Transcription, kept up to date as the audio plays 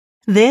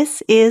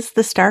This is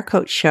the Star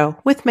Coach Show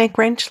with Meg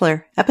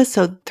Rentschler,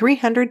 episode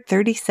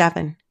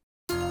 337.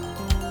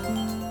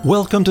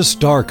 Welcome to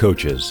Star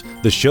Coaches,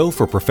 the show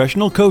for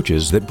professional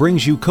coaches that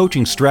brings you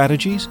coaching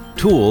strategies,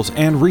 tools,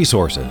 and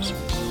resources.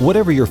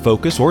 Whatever your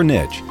focus or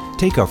niche,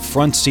 take a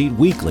front seat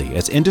weekly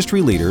as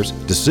industry leaders,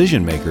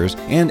 decision makers,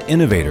 and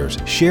innovators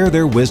share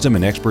their wisdom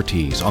and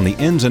expertise on the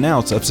ins and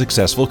outs of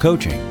successful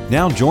coaching.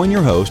 Now join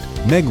your host,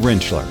 Meg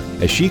Rentschler,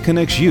 as she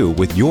connects you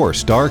with your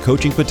star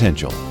coaching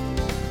potential.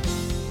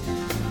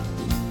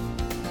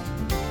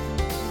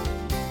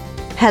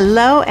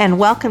 Hello and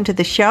welcome to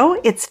the show.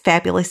 It's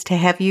fabulous to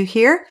have you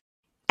here.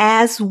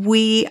 As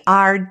we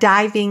are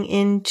diving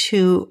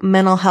into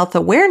Mental Health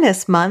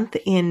Awareness Month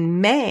in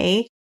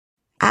May,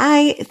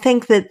 I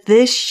think that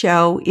this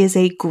show is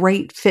a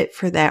great fit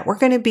for that. We're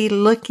going to be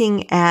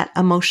looking at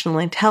emotional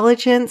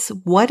intelligence,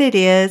 what it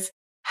is,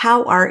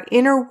 how our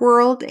inner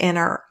world and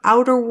our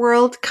outer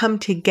world come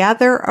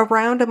together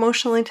around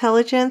emotional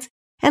intelligence,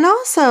 and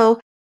also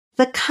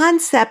the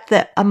concept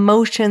that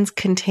emotions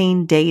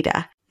contain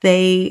data.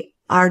 They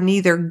are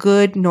neither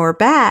good nor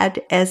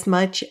bad as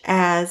much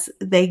as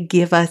they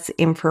give us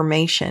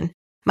information.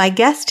 My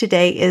guest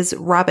today is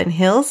Robin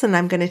Hills, and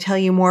I'm going to tell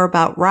you more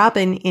about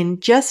Robin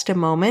in just a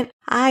moment.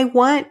 I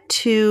want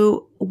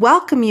to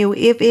welcome you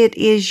if it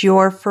is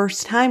your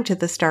first time to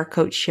the Star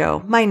Coach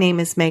Show. My name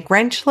is Meg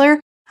Rentschler.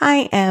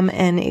 I am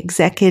an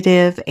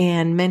executive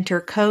and mentor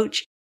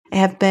coach. I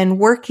have been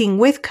working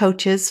with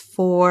coaches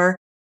for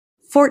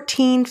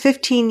 14,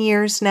 15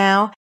 years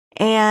now,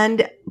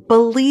 and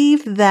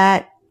believe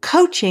that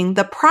coaching,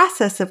 the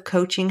process of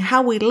coaching,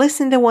 how we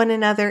listen to one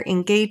another,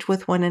 engage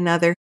with one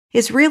another,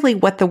 is really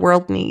what the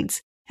world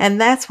needs.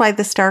 And that's why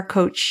the Star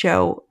Coach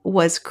Show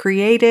was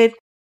created,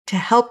 to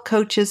help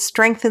coaches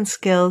strengthen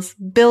skills,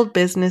 build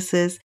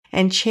businesses,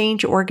 and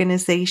change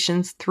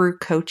organizations through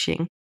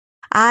coaching.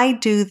 I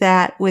do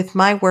that with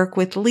my work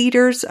with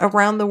leaders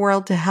around the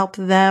world to help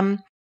them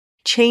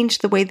change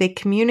the way they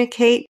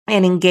communicate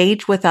and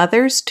engage with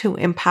others, to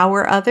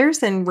empower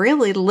others and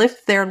really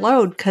lift their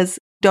load, because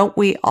don't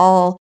we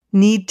all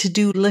need to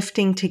do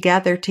lifting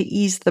together to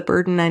ease the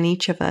burden on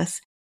each of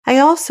us? I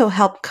also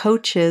help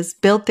coaches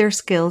build their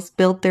skills,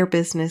 build their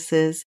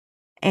businesses,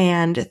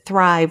 and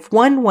thrive.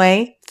 One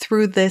way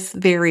through this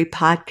very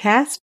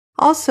podcast,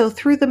 also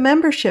through the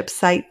membership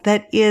site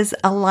that is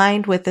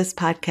aligned with this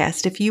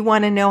podcast. If you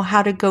want to know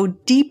how to go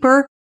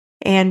deeper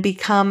and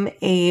become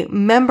a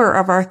member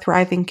of our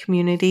thriving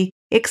community,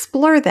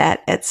 explore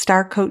that at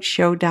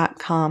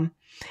starcoachshow.com.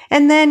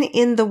 And then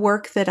in the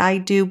work that I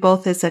do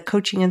both as a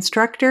coaching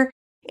instructor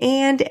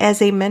and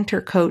as a mentor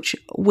coach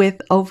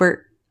with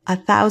over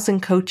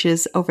 1,000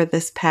 coaches over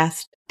this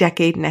past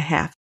decade and a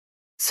half.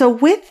 So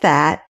with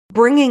that,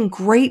 bringing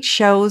great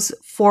shows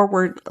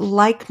forward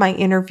like my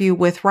interview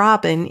with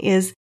Robin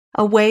is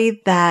a way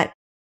that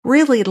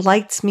really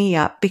lights me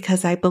up,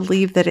 because I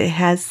believe that it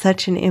has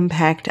such an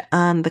impact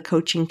on the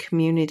coaching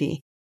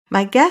community.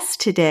 My guest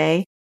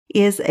today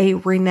is a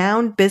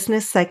renowned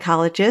business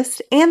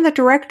psychologist and the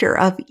director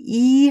of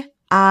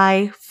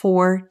EI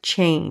for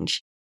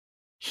Change.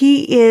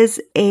 He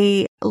is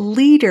a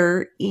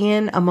leader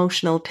in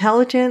emotional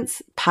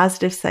intelligence,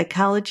 positive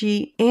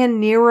psychology,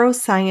 and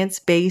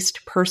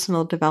neuroscience-based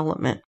personal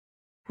development.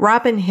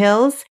 Robin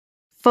Hills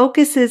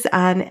focuses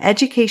on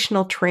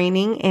educational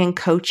training and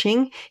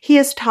coaching. He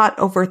has taught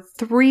over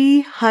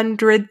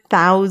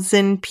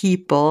 300,000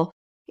 people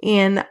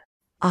in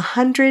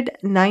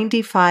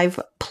 195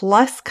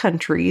 plus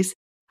countries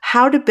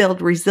how to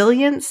build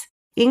resilience,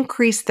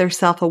 increase their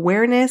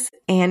self-awareness,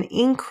 and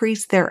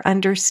increase their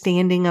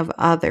understanding of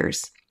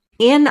others.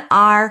 In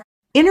our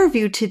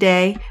interview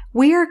today,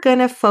 we are going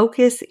to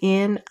focus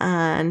in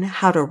on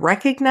how to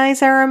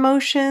recognize our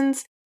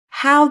emotions,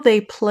 how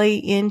they play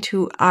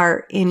into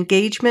our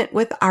engagement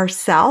with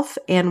ourselves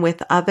and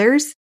with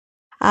others.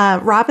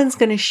 Robin's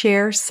going to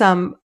share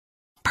some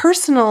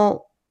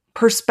personal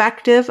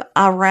perspective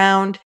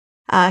around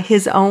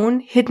his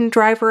own hidden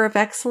driver of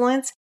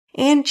excellence,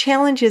 and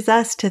challenges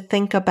us to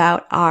think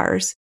about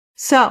ours.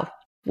 So,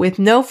 with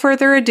no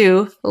further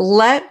ado,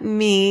 let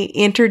me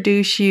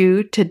introduce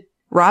you to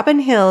Robin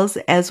Hills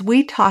as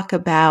we talk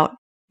about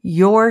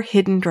your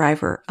hidden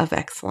driver of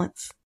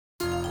excellence.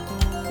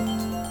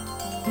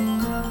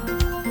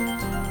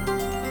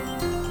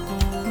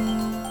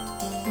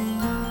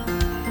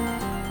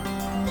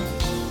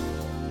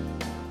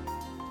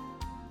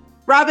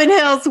 Robin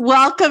Hills,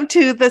 welcome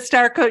to the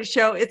Star Coach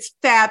Show. It's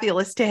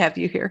fabulous to have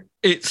you here.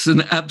 It's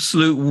an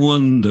absolute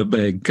wonder,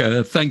 Meg.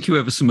 Thank you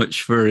ever so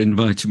much for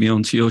inviting me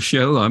onto your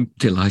show. I'm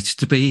delighted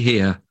to be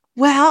here.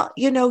 Well,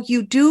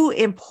 you do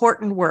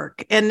important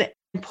work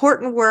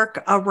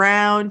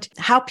around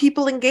how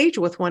people engage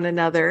with one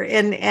another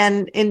and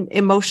in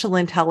emotional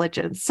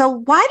intelligence. So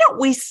why don't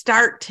we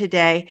start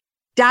today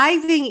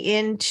diving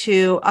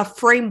into a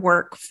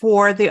framework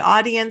for the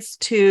audience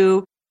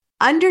to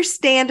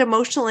understand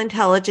emotional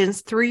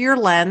intelligence through your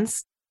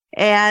lens.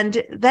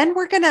 And then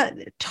we're going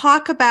to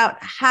talk about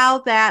how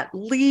that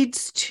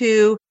leads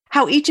to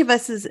how each of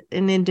us as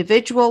an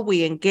individual,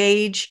 we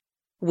engage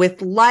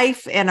with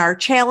life and our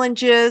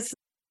challenges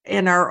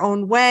in our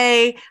own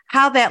way,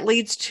 how that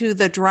leads to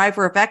the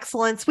driver of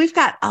excellence. We've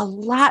got a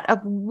lot of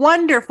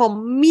wonderful,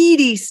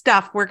 meaty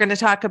stuff we're going to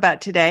talk about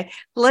today.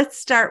 Let's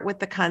start with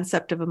the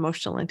concept of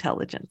emotional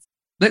intelligence.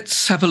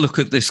 Let's have a look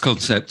at this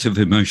concept of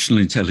emotional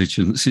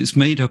intelligence. It's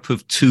made up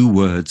of two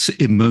words,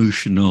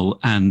 emotional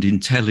and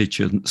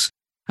intelligence.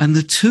 And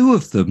the two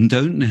of them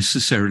don't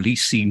necessarily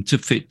seem to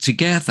fit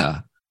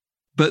together.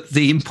 But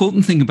the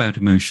important thing about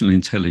emotional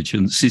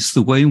intelligence is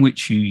the way in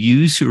which you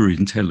use your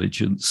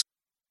intelligence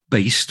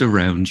based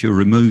around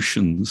your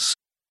emotions.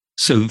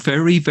 So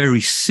very,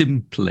 very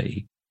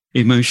simply,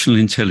 emotional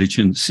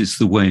intelligence is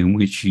the way in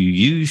which you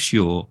use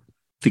your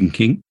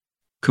thinking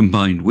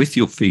combined with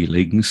your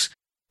feelings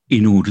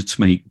in order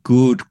to make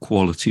good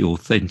quality,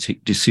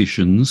 authentic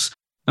decisions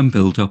and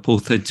build up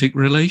authentic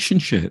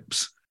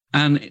relationships.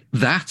 And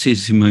that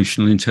is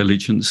emotional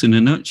intelligence in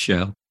a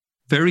nutshell.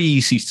 Very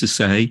easy to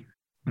say,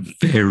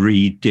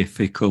 very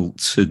difficult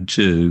to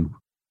do.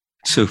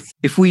 So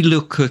if we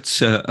look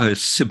at a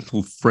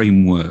simple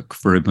framework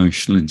for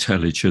emotional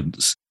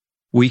intelligence,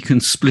 we can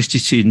split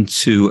it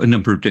into a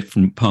number of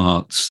different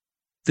parts.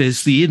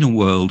 There's the inner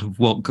world of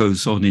what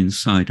goes on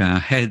inside our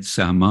heads,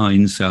 our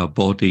minds, our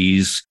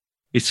bodies.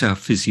 It's our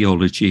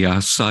physiology,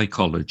 our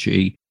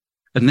psychology.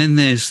 And then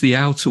there's the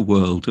outer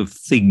world of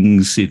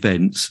things,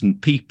 events, and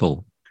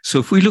people. So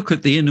if we look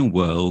at the inner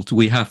world,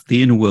 we have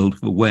the inner world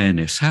of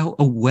awareness. How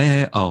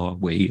aware are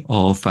we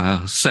of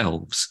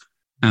ourselves?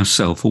 Our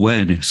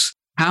self-awareness.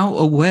 How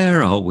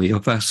aware are we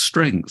of our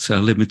strengths,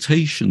 our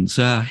limitations,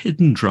 our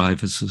hidden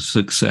drivers of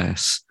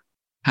success?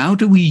 How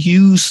do we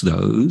use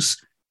those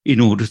in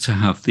order to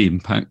have the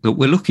impact that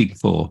we're looking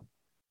for?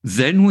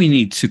 Then we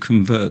need to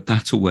convert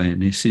that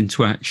awareness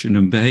into action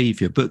and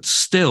behavior, but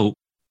still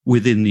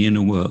within the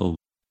inner world.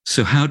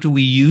 So how do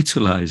we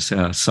utilize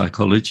our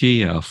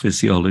psychology, our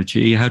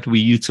physiology? How do we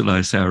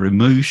utilize our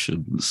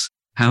emotions?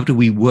 How do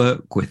we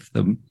work with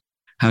them?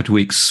 How do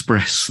we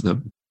express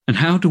them? And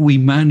how do we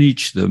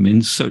manage them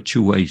in such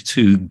a way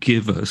to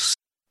give us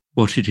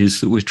what it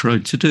is that we're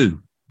trying to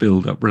do?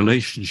 Build up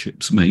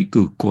relationships, make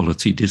good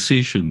quality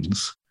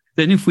decisions.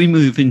 Then if we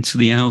move into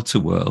the outer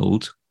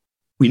world,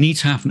 we need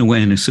to have an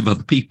awareness of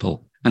other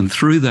people. And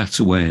through that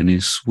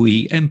awareness,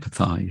 we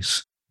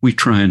empathize. We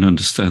try and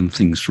understand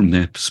things from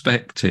their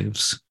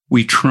perspectives.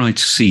 We try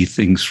to see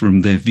things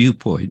from their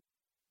viewpoint.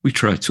 We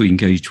try to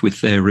engage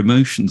with their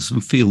emotions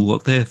and feel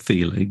what they're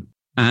feeling.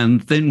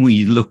 And then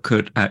we look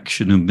at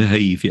action and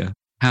behavior.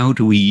 How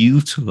do we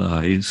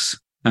utilize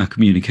our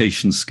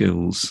communication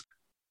skills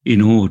in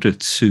order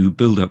to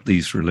build up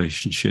these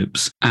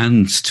relationships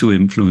and to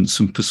influence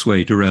and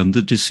persuade around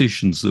the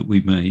decisions that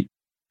we make?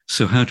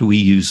 So how do we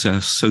use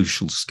our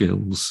social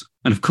skills?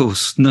 And of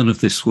course, none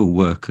of this will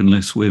work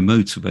unless we're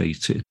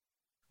motivated.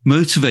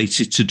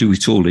 Motivated to do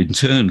it all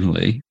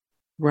internally.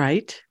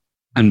 Right.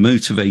 And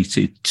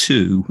motivated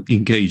to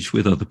engage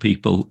with other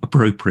people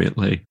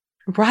appropriately.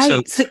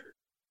 Right. So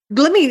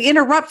let me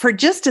interrupt for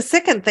just a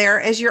second there.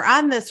 As you're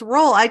on this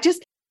roll,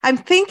 I'm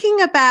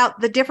thinking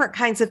about the different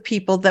kinds of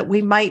people that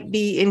we might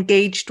be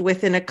engaged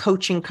with in a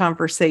coaching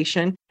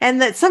conversation,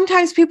 and that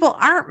sometimes people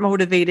aren't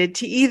motivated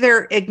to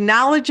either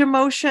acknowledge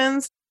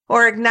emotions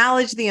or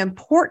acknowledge the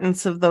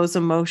importance of those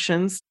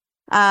emotions.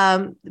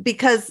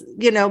 Because,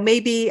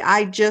 maybe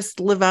I just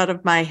live out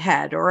of my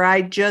head, or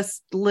I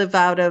just live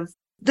out of,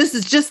 this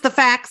is just the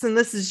facts and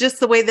this is just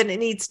the way that it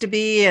needs to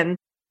be.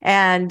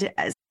 And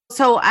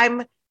so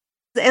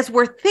as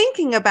we're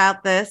thinking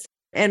about this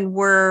and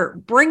we're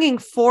bringing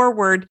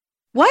forward,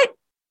 what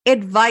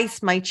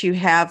advice might you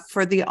have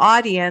for the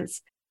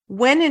audience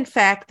when in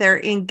fact they're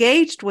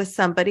engaged with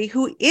somebody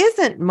who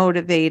isn't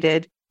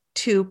motivated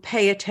to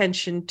pay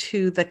attention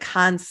to the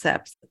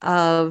concepts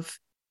of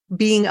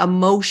being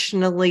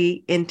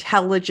emotionally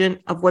intelligent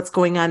of what's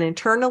going on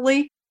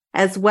internally,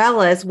 as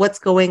well as what's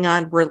going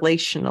on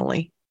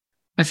relationally?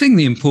 I think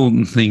the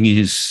important thing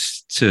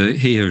is to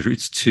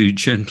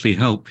gently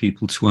help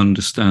people to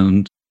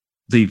understand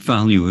the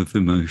value of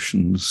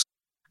emotions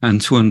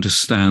and to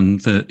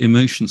understand that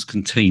emotions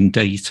contain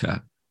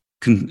data,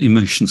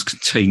 emotions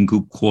contain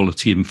good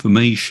quality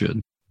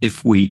information.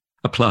 If we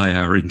apply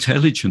our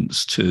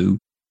intelligence to,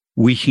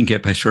 we can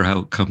get better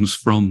outcomes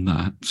from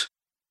that.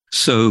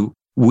 So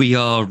we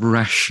are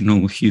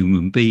rational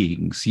human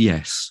beings,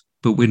 yes,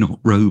 but we're not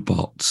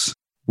robots.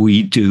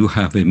 We do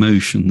have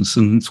emotions,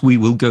 and we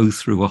will go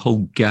through a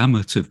whole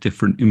gamut of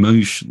different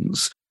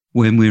emotions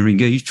when we're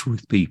engaged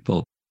with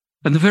people.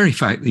 And the very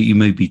fact that you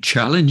may be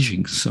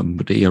challenging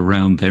somebody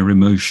around their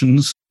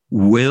emotions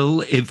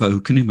will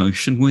evoke an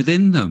emotion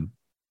within them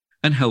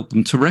and help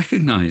them to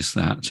recognize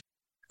that.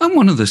 And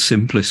one of the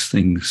simplest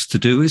things to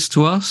do is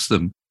to ask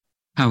them,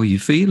 how are you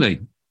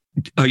feeling?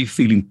 Are you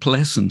feeling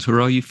pleasant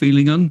or are you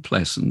feeling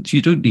unpleasant?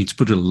 You don't need to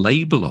put a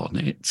label on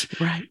it,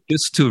 right?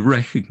 Just to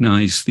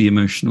recognize the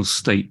emotional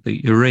state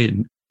that you're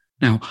in.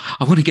 Now,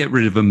 I want to get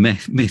rid of a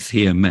myth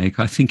here, Meg.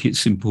 I think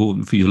it's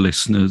important for your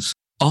listeners.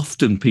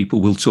 Often people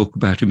will talk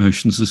about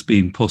emotions as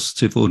being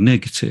positive or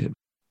negative.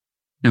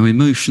 Now,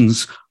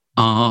 emotions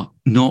are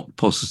not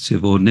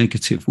positive or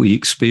negative. We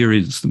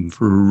experience them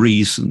for a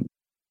reason.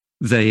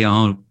 They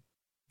are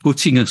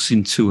putting us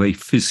into a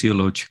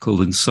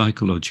physiological and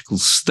psychological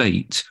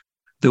state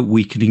that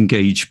we can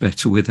engage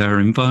better with our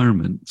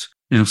environment.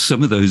 Now,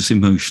 some of those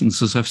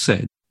emotions, as I've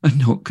said, are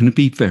not going to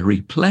be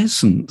very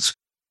pleasant,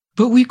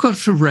 but we've got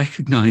to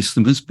recognize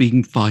them as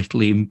being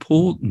vitally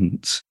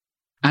important.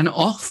 And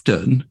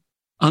often,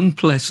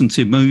 unpleasant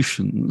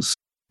emotions,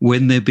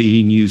 when they're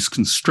being used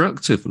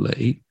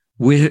constructively,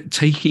 we're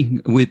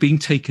being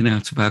taken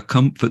out of our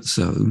comfort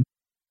zone.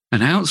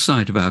 And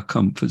outside of our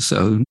comfort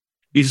zone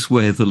is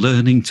where the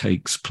learning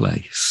takes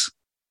place.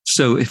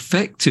 So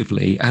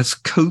effectively, as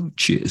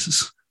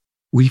coaches,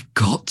 we've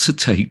got to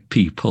take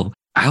people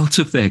out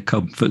of their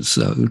comfort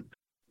zone.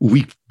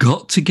 We've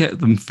got to get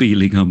them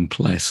feeling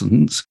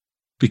unpleasant,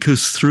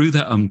 because through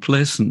that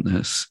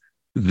unpleasantness,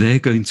 they're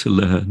going to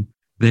learn,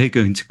 they're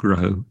going to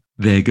grow,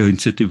 they're going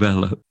to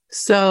develop.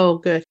 So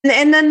good.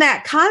 And then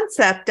that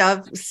concept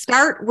of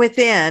start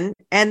within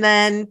and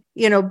then,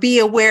 be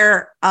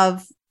aware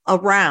of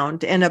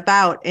around and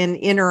about and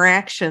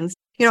interactions.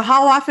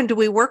 How often do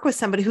we work with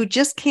somebody who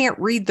just can't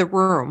read the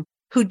room,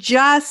 who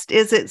just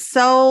is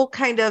so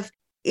kind of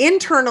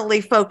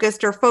internally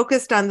focused or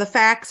focused on the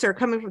facts or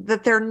coming from,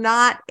 that they're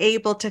not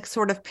able to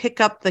sort of pick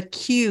up the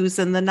cues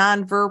and the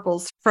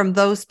nonverbals from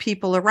those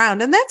people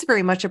around. And that's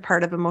very much a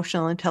part of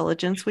emotional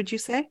intelligence, would you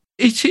say?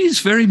 It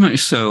is very much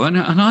so. And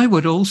I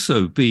would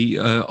also be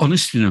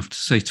honest enough to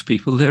say to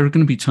people, there are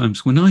going to be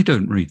times when I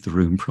don't read the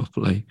room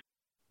properly,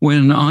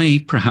 when I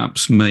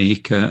perhaps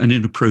make an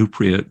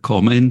inappropriate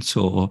comment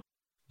or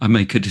I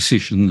make a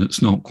decision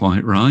that's not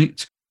quite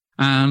right.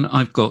 And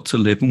I've got to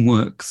live and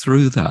work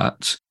through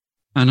that.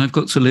 And I've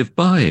got to live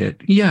by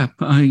it. Yeah,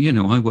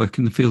 I work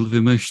in the field of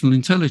emotional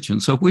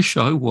intelligence. I wish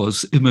I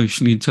was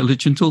emotionally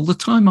intelligent all the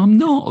time. I'm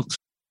not.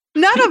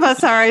 None of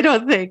us are, I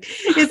don't think.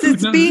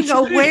 It's being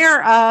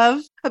aware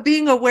of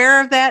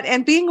that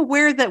and being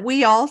aware that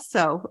we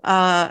also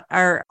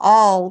are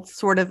all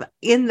sort of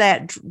in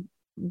that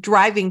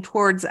driving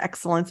towards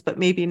excellence, but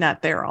maybe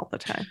not there all the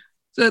time.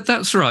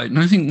 That's right. And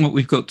I think what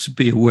we've got to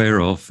be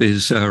aware of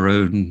is our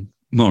own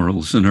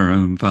morals and our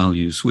own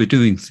values. We're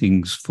doing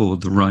things for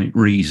the right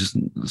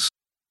reasons.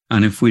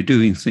 And if we're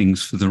doing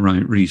things for the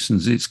right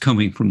reasons, it's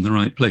coming from the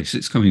right place.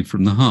 It's coming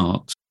from the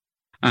heart.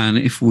 And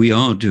if we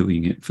are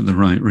doing it for the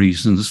right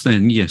reasons,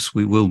 then yes,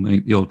 we will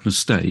make the odd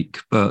mistake,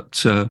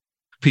 but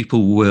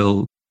people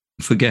will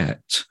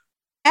forget.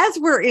 As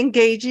we're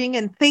engaging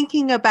and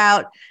thinking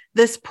about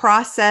this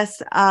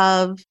process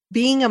of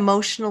being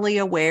emotionally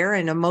aware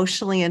and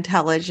emotionally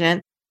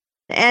intelligent,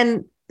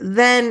 and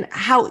then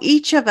how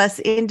each of us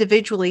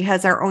individually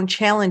has our own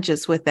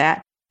challenges with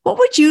that, what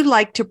would you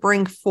like to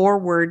bring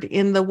forward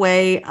in the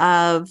way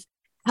of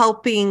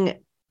helping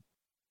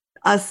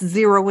us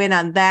zero in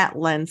on that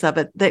lens of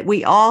it, that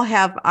we all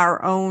have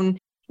our own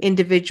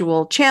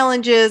individual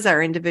challenges,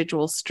 our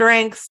individual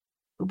strengths?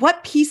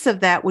 What piece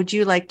of that would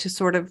you like to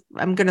sort of,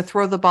 I'm going to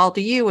throw the ball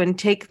to you and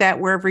take that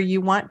wherever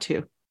you want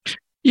to?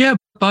 Yeah,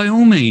 by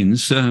all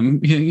means.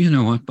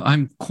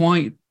 I'm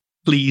quite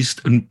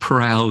pleased and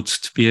proud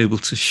to be able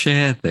to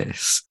share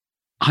this.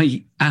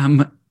 I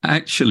am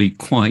actually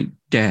quite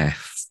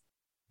deaf.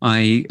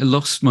 I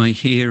lost my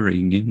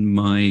hearing in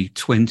my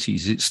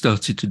 20s. It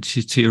started to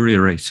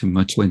deteriorate in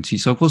my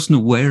 20s. I wasn't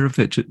aware of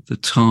it at the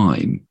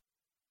time.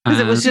 Because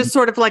it was just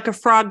sort of like a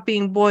frog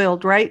being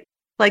boiled, right?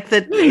 Like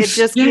that,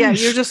 yes,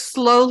 you're just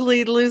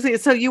slowly losing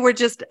it. So you were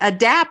just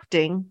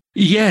adapting.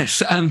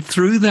 Yes. And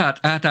through that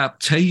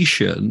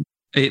adaptation,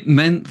 it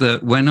meant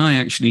that when I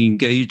actually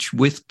engage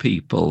with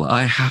people,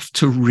 I have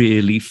to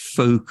really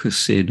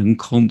focus in and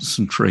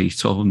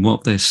concentrate on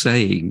what they're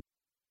saying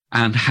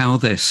and how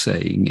they're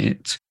saying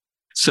it.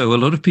 So a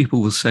lot of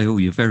people will say, oh,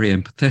 you're very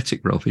empathetic,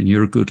 Robin.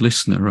 You're a good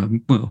listener.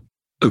 Well,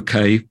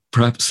 okay,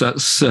 perhaps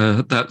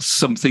that's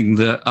something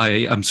that I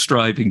am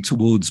striving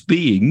towards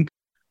being,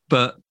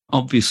 but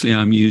obviously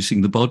I'm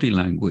using the body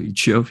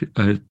language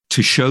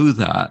to show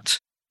that.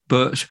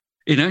 But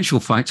in actual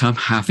fact, I'm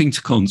having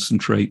to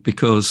concentrate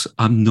because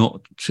I'm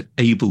not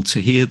able to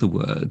hear the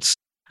words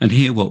and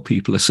hear what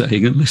people are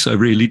saying unless I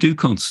really do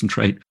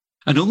concentrate.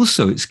 And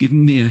also, it's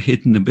given me a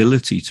hidden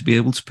ability to be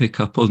able to pick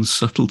up on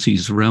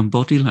subtleties around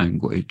body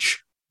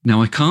language.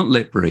 Now, I can't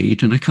lip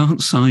read and I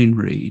can't sign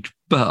read,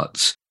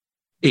 but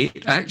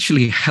it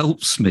actually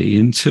helps me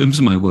in terms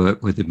of my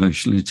work with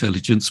emotional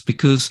intelligence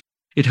because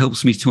it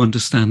helps me to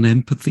understand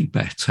empathy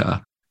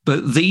better.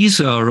 But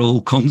these are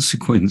all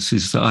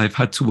consequences that I've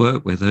had to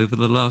work with over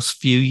the last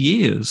few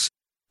years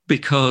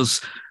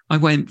because I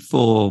went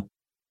for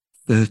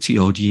 30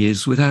 odd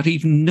years without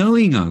even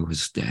knowing I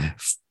was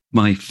deaf.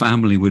 My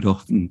family would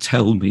often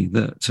tell me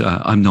that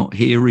I'm not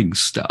hearing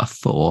stuff,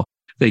 or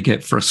they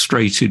get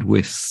frustrated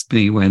with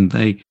me when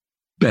they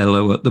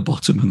bellow at the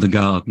bottom of the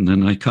garden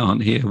and I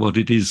can't hear what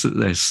it is that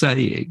they're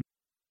saying.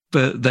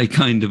 But they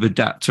kind of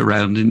adapt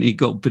around, and it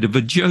got a bit of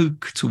a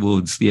joke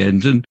towards the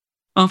end. And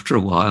after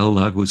a while,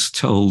 I was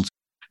told,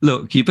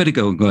 look, you better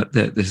go and get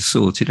this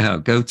sorted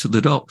out. Go to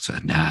the doctor.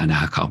 No,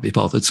 I can't be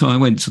bothered. So I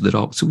went to the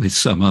doctor with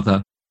some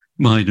other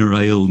minor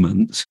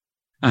ailment.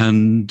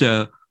 And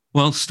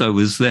whilst I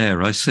was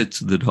there, I said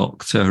to the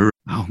doctor,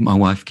 "Oh, my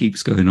wife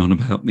keeps going on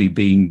about me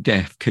being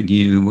deaf. Can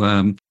you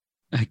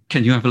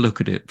have a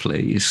look at it,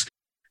 please?"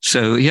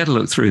 So he had a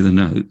look through the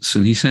notes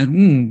and he said,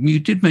 "You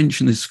did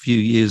mention this a few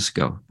years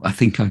ago. I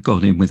think I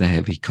got in with a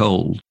heavy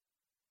cold."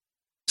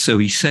 So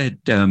he said,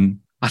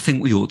 "I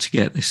think we ought to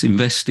get this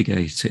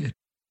investigated."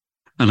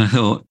 And I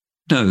thought,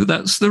 no,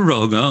 that's the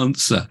wrong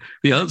answer.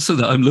 The answer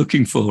that I'm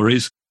looking for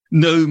is,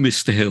 "No,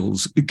 Mr.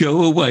 Hills,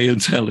 go away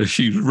and tell her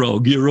she's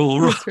wrong. You're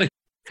all right."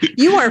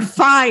 You are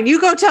fine.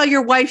 You go tell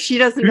your wife she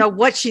doesn't know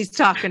what she's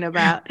talking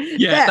about.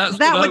 Yeah,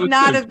 that would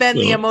not have been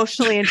the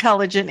emotionally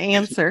intelligent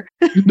answer.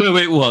 No,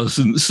 it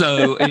wasn't.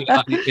 So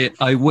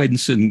I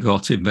went and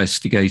got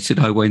investigated.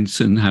 I went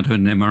and had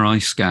an MRI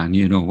scan,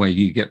 where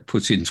you get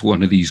put into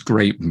one of these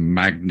great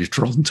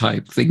magnetron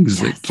type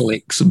things that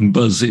clicks and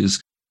buzzes,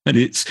 and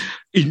it's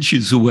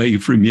inches away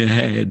from your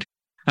head.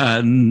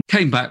 And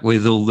came back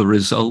with all the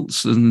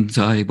results, and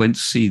I went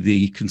to see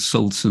the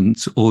consultant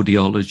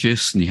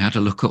audiologist, and he had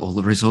a look at all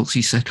the results.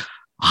 He said,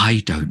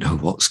 "I don't know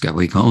what's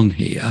going on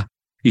here."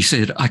 He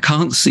said, "I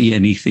can't see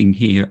anything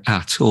here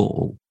at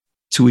all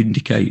to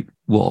indicate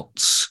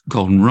what's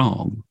gone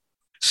wrong."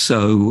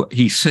 So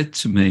he said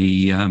to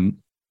me,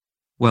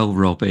 "Well,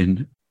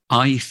 Robin,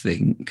 I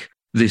think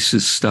this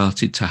has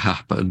started to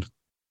happen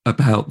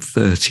about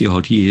 30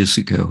 odd years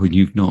ago, and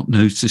you've not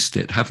noticed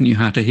it. Haven't you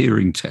had a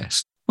hearing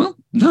test?" Well,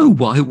 no,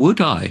 why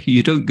would I?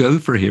 You don't go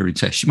for a hearing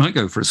test. You might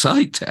go for a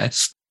sight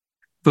test,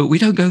 but we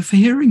don't go for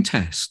hearing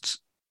tests.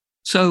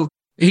 So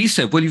he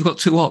said, "Well, you've got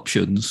two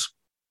options.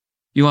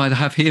 You either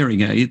have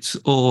hearing aids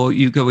or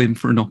you go in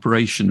for an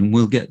operation and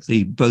we'll get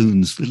the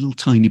bones, the little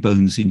tiny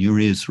bones in your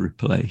ears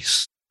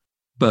replaced.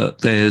 But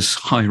there's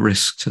high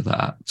risk to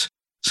that."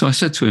 So I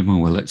said to him,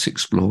 "Well, let's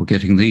explore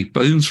getting the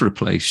bones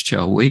replaced,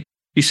 shall we?"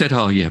 He said,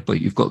 "Oh, yeah,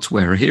 but you've got to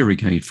wear a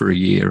hearing aid for a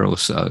year or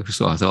so."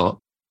 So I thought,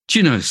 do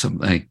you know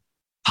something?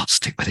 I'll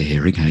stick with the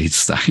hearing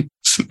aids,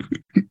 thanks.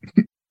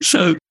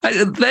 So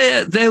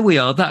there we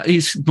are. That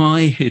is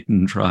my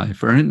hidden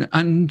driver.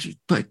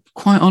 But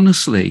quite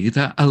honestly,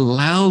 that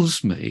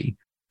allows me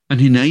and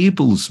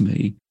enables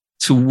me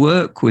to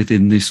work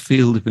within this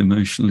field of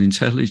emotional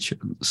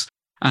intelligence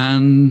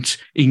and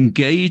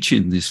engage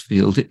in this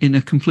field in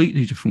a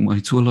completely different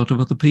way to a lot of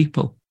other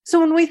people. So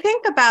when we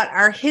think about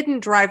our hidden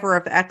driver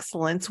of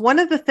excellence, one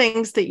of the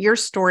things that your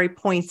story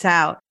points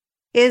out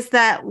is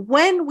that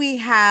when we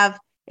have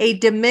a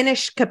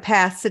diminished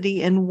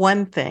capacity in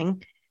one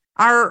thing,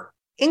 our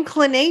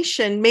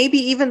inclination, maybe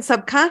even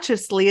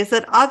subconsciously, is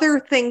that other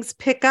things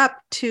pick up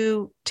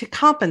to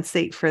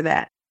compensate for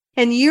that.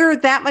 And you're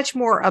that much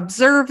more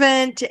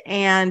observant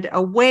and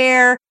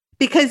aware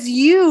because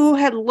you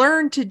had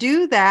learned to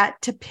do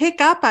that, to pick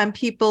up on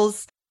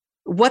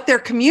what they're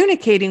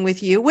communicating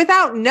with you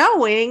without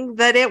knowing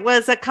that it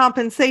was a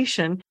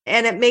compensation.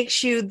 And it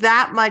makes you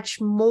that much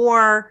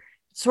more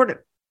sort of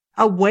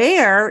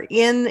aware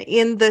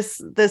in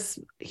this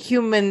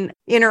human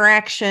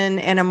interaction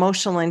and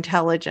emotional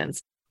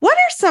intelligence. What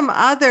are some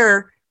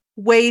other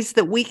ways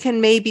that we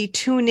can maybe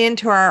tune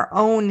into our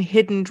own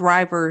hidden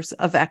drivers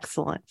of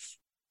excellence?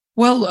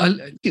 Well,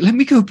 let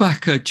me go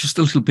back just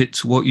a little bit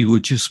to what you were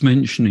just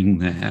mentioning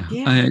there.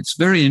 Yeah. It's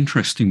very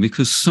interesting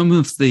because some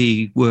of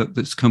the work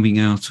that's coming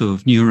out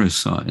of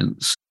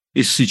neuroscience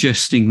is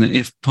suggesting that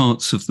if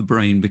parts of the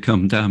brain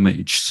become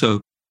damaged,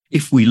 so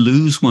if we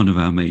lose one of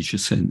our major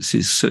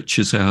senses, such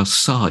as our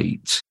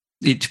sight,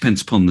 it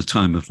depends upon the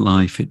time of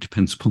life, it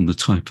depends upon the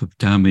type of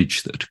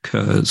damage that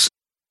occurs,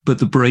 but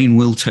the brain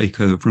will take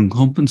over and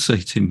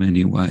compensate in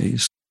many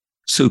ways.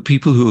 So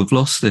people who have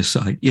lost their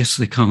sight, yes,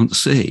 they can't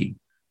see,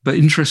 but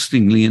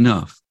interestingly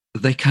enough,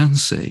 they can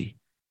see,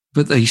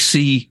 but they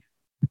see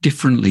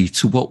differently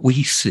to what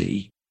we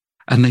see,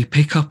 and they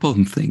pick up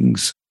on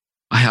things.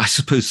 I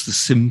suppose the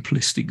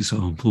simplest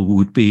example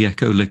would be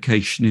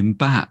echolocation in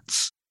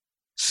bats.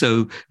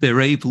 So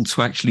they're able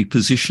to actually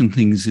position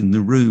things in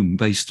the room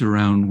based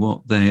around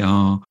what they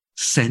are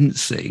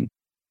sensing.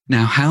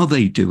 Now, how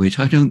they do it,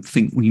 I don't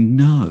think we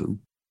know.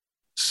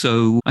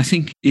 So I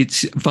think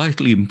it's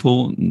vitally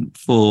important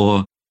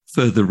for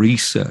further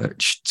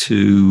research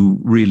to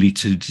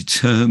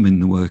determine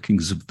the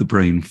workings of the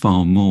brain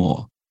far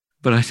more.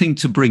 But I think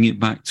to bring it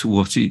back to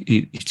what it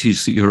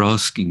is that you're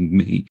asking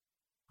me,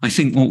 I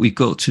think what we've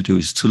got to do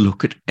is to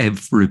look at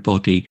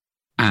everybody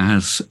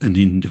as an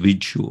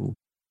individual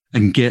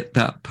and get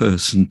that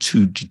person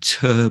to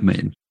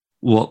determine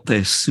what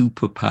their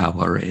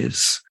superpower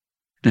is.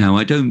 Now,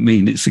 I don't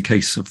mean it's a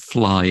case of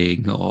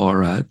flying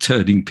or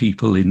turning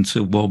people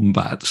into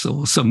wombats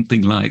or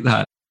something like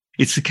that.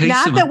 It's a case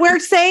not that we're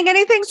saying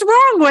anything's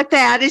wrong with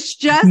that. It's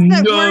just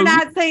that we're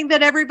not saying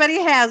that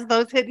everybody has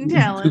those hidden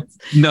talents.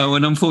 No,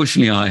 and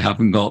unfortunately, I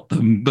haven't got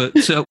them. But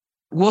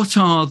what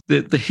are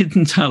the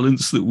hidden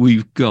talents that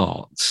we've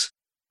got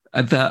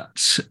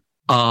that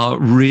are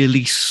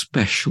really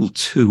special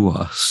to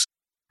us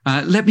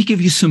Let me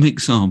give you some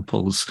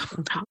examples.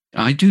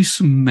 I do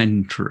some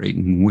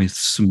mentoring with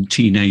some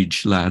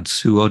teenage lads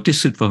who are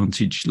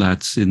disadvantaged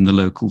lads in the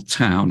local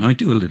town. I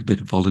do a little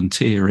bit of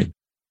volunteering.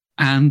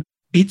 And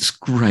it's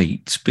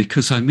great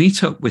because I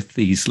meet up with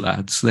these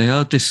lads. They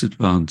are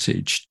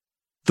disadvantaged.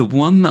 The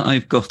one that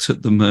I've got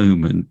at the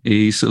moment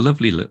is a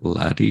lovely little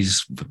lad.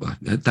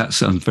 That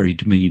sounds very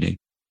demeaning.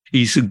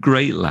 He's a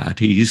great lad.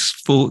 He's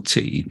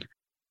 14.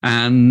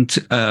 And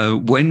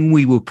when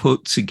we were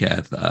put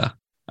together,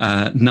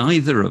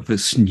 neither of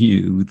us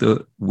knew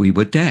that we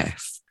were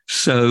deaf.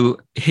 So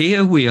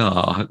here we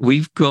are.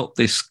 We've got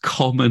this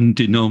common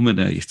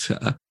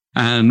denominator.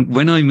 And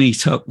when I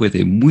meet up with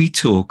him, we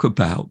talk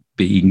about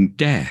being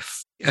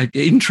deaf.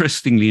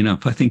 Interestingly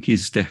enough, I think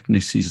his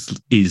deafness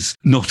is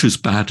not as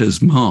bad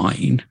as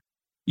mine,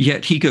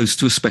 yet he goes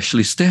to a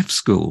specialist deaf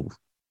school.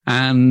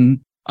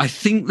 And I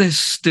think there's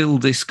still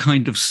this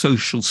kind of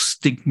social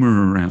stigma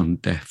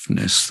around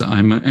deafness that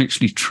I'm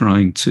actually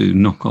trying to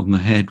knock on the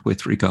head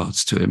with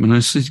regards to him. And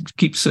I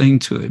keep saying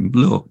to him,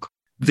 look,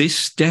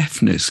 this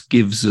deafness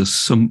gives us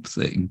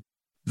something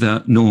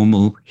that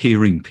normal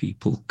hearing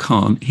people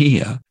can't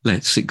hear.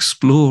 Let's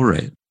explore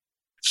it.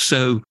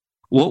 So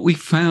what we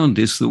found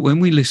is that when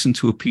we listen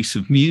to a piece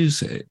of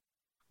music,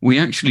 we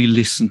actually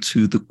listen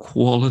to the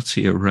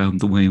quality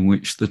around the way in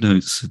which the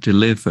notes are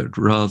delivered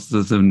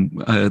rather than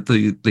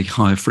the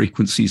higher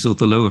frequencies or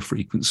the lower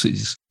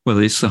frequencies. Well,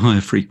 it's the higher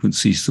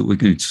frequencies that we're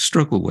going to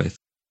struggle with,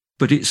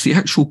 but it's the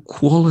actual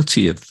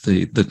quality of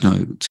the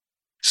note.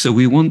 So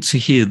we want to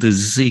hear the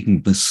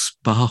zing, the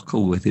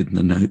sparkle within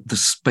the note, the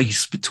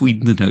space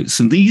between the notes.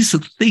 And these are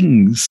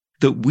things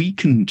that we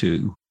can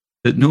do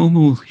that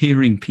normal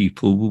hearing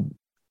people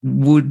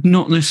would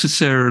not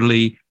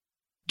necessarily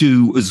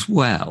do as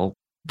well.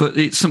 But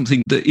it's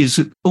something that is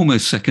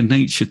almost second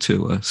nature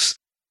to us.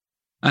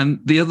 And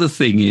the other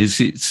thing is,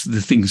 it's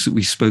the things that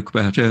we spoke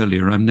about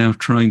earlier. I'm now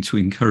trying to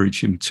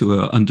encourage him to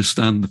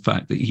understand the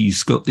fact that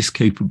he's got this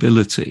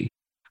capability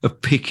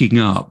of picking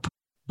up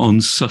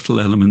on subtle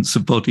elements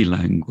of body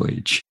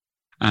language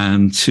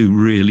and to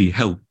really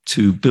help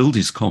to build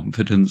his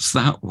confidence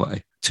that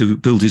way,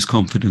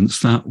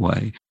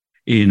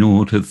 in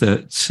order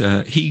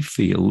that he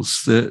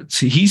feels that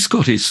he's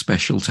got his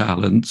special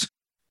talent,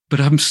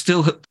 but I'm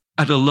still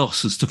at a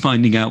loss as to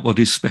finding out what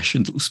his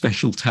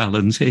special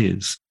talent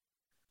is.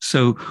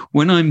 So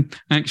when I'm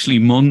actually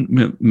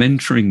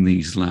mentoring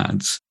these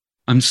lads,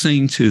 I'm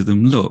saying to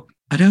them, look,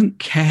 I don't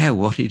care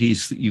what it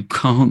is that you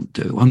can't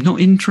do. I'm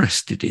not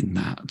interested in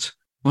that.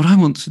 What I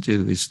want to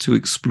do is to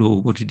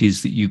explore what it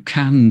is that you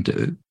can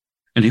do.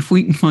 And if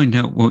we can find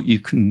out what you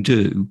can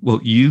do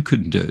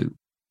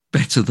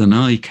better than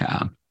I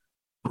can,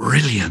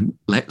 brilliant,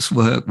 let's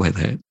work with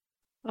it.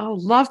 Oh,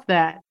 love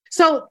that.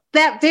 So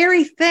that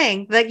very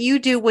thing that you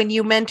do when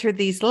you mentor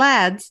these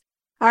lads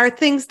are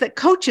things that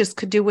coaches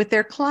could do with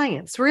their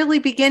clients. Really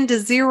begin to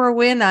zero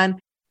in on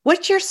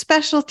what's your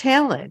special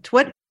talent?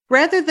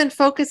 Rather than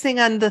focusing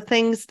on the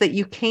things that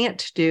you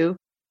can't do,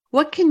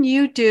 what can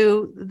you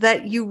do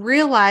that you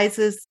realize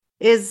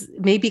is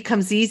maybe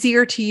comes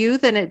easier to you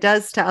than it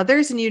does to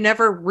others, and you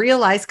never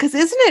realize? Because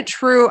isn't it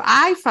true?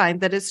 I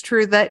find that it's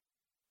true that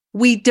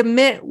we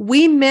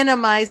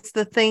minimize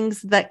the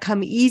things that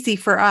come easy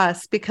for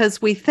us because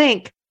we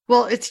think,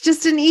 well, it's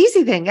just an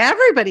easy thing.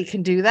 Everybody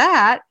can do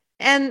that.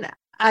 And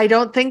I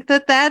don't think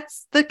that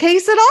that's the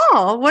case at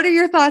all. What are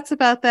your thoughts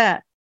about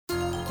that?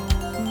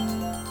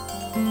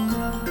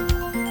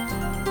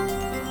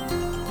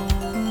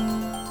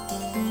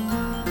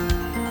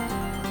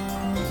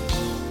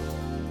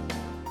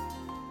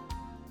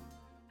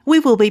 We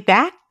will be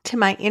back to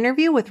my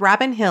interview with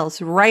Robin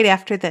Hills right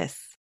after this.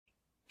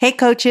 Hey,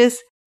 coaches,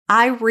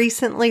 I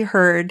recently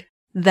heard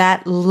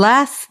that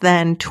less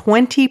than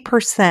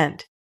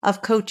 20%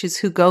 of coaches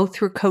who go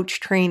through coach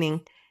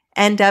training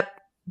end up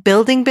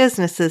building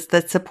businesses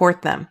that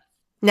support them.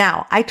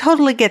 Now, I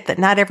totally get that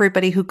not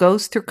everybody who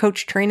goes through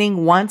coach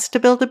training wants to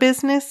build a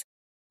business,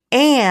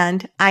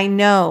 and I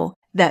know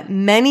that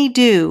many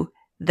do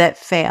that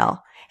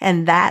fail,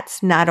 and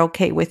that's not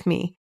okay with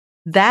me.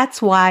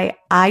 That's why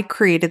I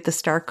created the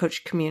Star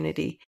Coach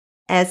community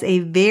as a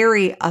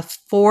very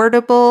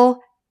affordable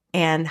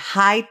and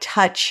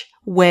high-touch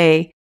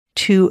way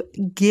to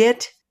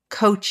get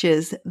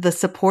coaches the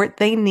support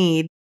they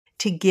need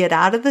to get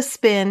out of the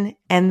spin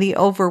and the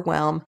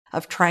overwhelm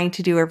of trying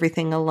to do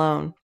everything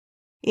alone.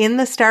 In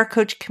the Star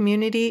Coach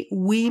community,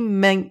 we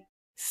meet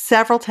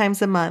several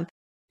times a month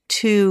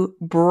to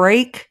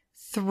break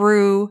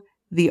through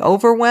the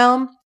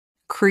overwhelm,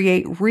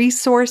 create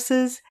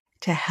resources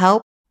to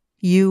help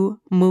you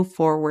move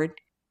forward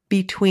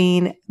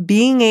between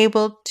being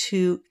able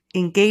to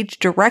engage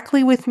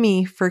directly with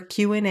me for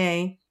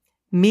Q&A,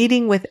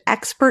 meeting with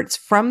experts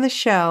from the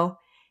show,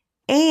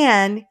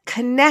 and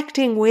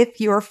connecting with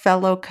your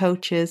fellow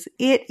coaches.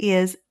 It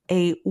is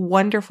a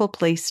wonderful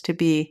place to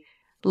be,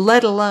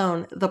 let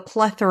alone the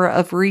plethora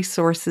of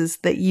resources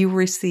that you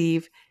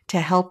receive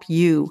to help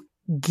you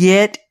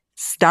get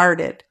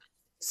started.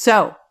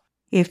 So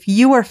if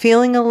you are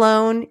feeling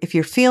alone, if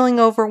you're feeling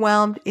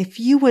overwhelmed, if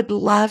you would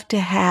love to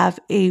have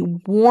a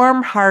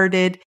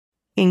warm-hearted,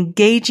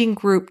 engaging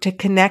group to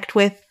connect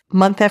with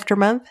month after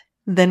month,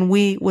 then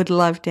we would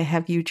love to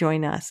have you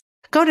join us.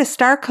 Go to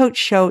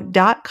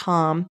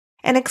starcoachshow.com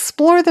and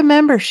explore the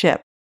membership.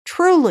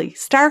 Truly,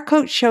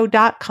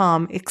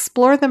 starcoachshow.com.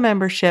 Explore the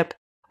membership.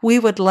 We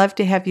would love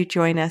to have you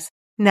join us.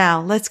 Now,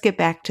 let's get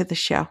back to the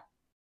show.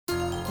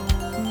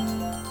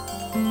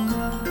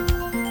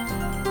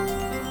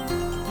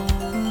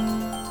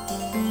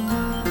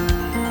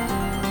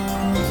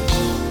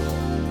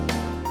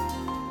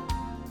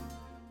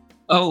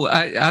 Oh,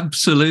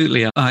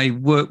 absolutely. I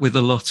work with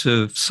a lot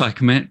of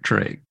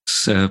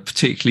psychometrics,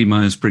 particularly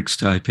Myers-Briggs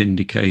type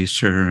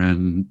indicator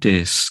and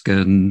DISC.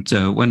 And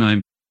when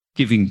I'm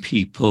giving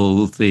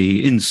people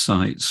the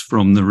insights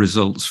from the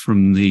results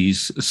from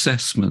these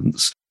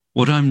assessments,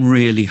 what I'm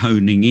really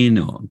honing in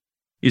on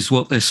is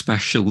what their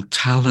special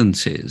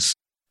talent is.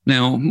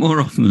 Now, more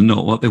often than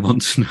not, what they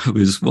want to know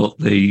is what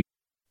the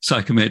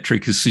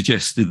psychometric has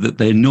suggested that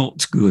they're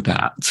not good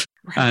at.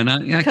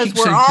 And because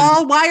we're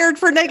all wired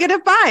for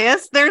negative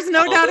bias. There's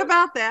no doubt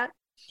about that.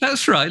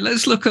 That's right.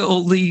 Let's look at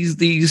all these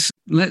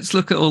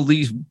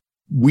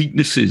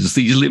weaknesses,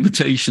 these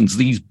limitations,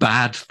 these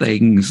bad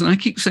things. And I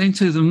keep saying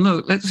to them,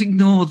 look, let's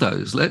ignore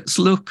those. Let's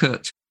look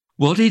at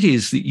what it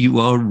is that you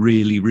are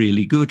really,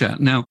 really good at.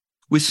 Now,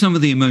 with some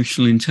of the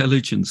emotional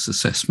intelligence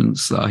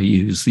assessments that I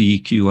use, the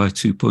EQI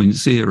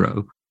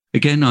 2.0,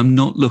 again, I'm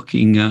not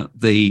looking at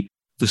the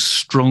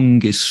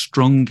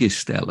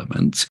strongest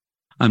element.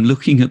 I'm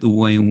looking at the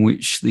way in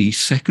which the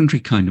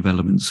secondary kind of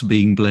elements are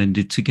being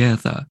blended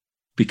together,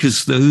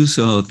 because those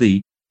are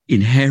the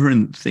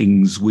inherent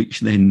things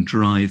which then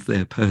drive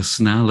their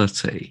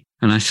personality.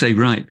 And I say,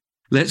 right,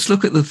 let's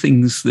look at the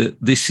things that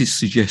this is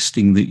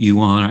suggesting that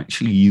you are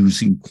actually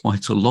using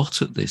quite a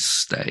lot at this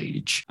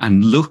stage,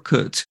 and look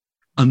at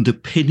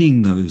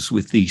underpinning those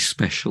with these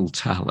special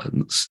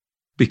talents.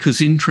 Because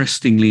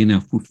interestingly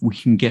enough, if we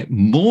can get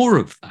more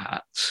of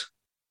that,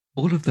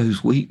 all of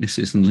those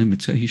weaknesses and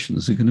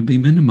limitations are going to be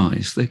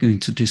minimized. They're going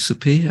to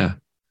disappear.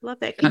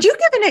 Love that. Could you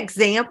give an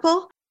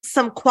example,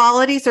 some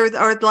qualities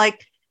or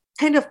like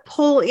kind of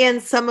pull in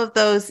some of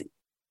those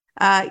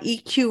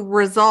EQ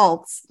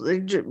results?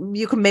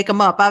 You can make them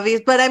up,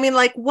 obviously, but I mean,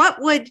 like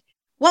what would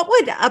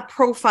a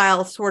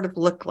profile sort of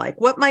look like?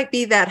 What might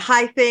be that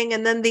high thing?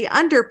 And then the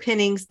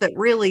underpinnings that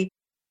really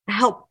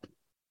help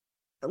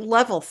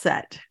level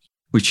set.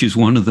 Which is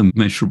one of the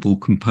measurable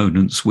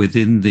components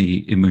within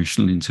the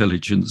emotional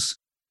intelligence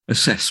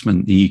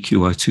assessment, the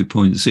EQI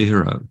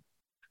 2.0.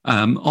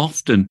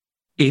 Often,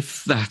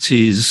 if that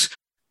is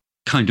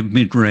kind of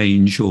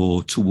mid-range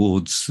or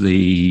towards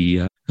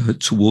the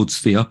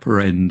upper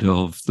end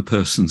of the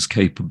person's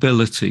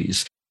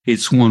capabilities,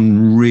 it's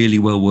one really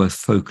well worth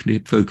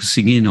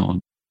focusing in on,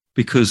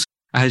 because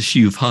as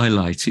you've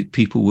highlighted,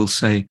 people will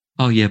say,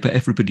 oh yeah, but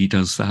everybody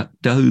does that,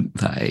 don't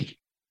they?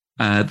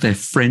 They're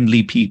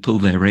friendly people,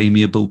 they're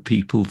amiable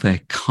people,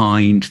 they're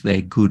kind,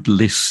 they're good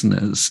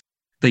listeners.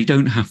 They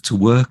don't have to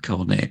work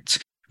on it.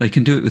 They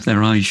can do it with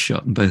their eyes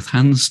shut and both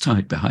hands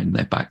tied behind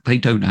their back. They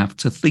don't have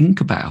to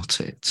think about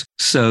it.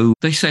 So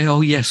they say,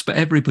 oh yes, but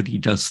everybody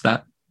does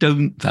that,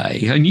 don't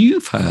they? And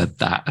you've heard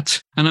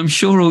that. And I'm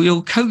sure all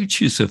your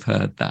coaches have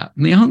heard that.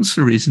 And the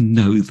answer is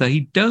no, they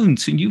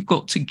don't. And you've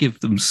got to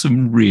give them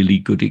some really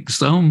good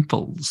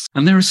examples.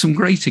 And there are some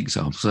great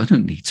examples. I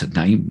don't need to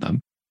name them.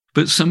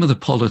 But some of the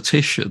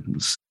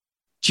politicians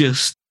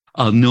just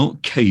are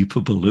not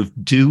capable of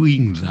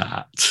doing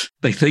that.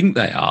 They think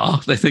they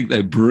are. They think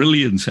they're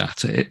brilliant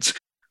at it.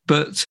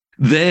 But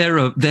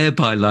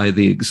thereby lie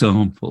the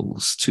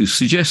examples to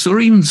suggest, or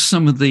even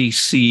some of the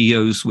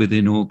CEOs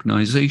within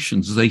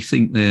organizations, they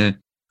think they're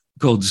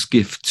God's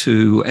gift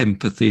to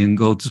empathy and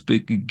God's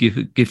big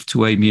gift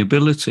to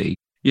amiability.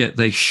 Yet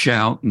they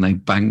shout and they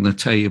bang the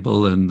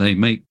table and they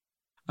make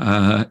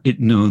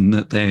it known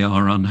that they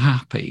are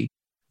unhappy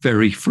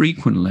very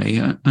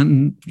frequently.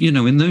 And, you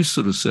know, in those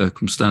sort of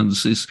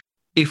circumstances,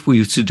 if we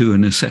were to do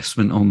an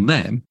assessment on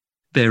them,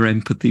 their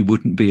empathy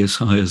wouldn't be as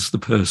high as the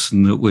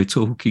person that we're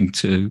talking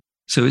to.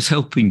 So it's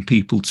helping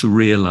people to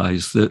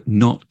realize that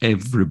not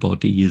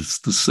everybody is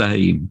the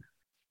same,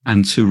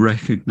 and to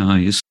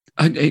recognize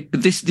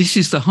this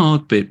is the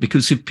hard bit,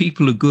 because if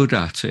people are good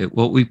at it,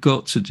 what we've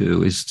got to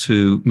do is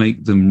to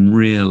make them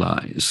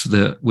realize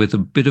that with a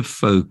bit of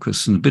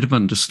focus and a bit of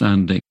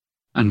understanding,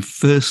 and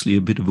firstly,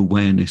 a bit of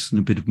awareness and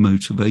a bit of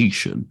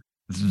motivation,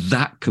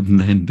 that can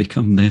then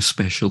become their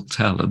special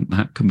talent.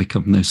 That can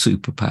become their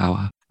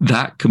superpower.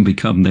 That can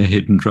become their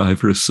hidden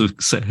driver of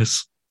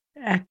success.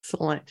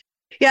 Excellent.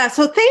 Yeah.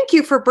 So thank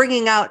you for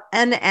bringing out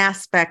an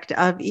aspect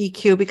of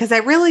EQ, because I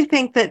really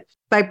think that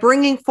by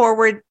bringing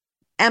forward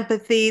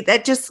empathy,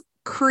 that just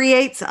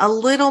creates a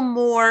little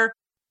more,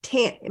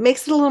 it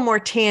makes it a little more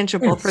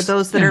tangible for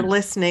those that are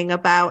listening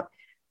about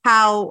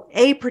how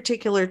a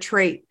particular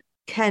trait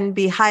can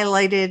be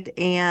highlighted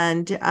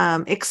and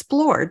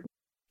explored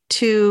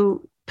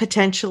to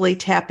potentially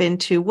tap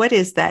into what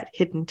is that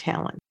hidden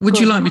talent. Would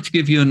you like me to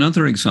give you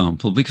another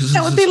example? Because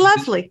that would be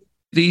lovely.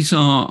 These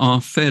are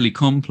fairly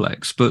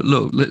complex, but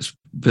look, let's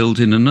build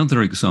in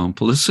another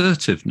example,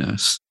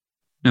 assertiveness.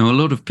 Now, a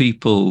lot of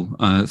people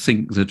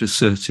think that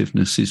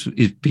assertiveness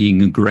is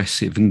being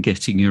aggressive and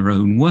getting your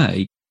own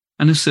way,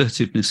 and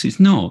assertiveness is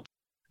not.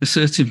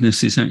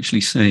 Assertiveness is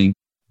actually saying,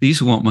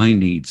 these are what my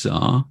needs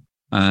are.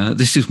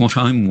 This is what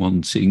I'm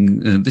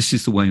wanting. This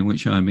is the way in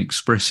which I'm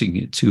expressing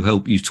it to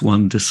help you to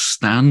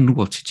understand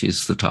what it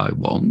is that I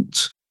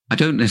want. I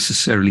don't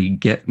necessarily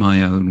get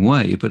my own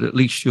way, but at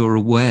least you're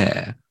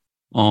aware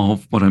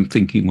of what I'm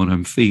thinking, what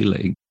I'm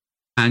feeling,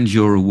 and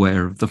you're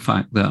aware of the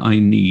fact that I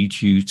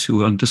need you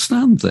to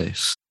understand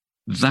this.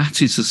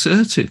 That is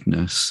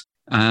assertiveness.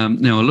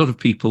 Now, a lot of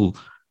people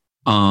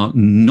are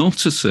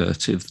not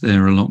assertive.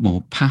 They're a lot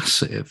more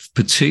passive,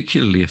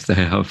 particularly if they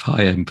have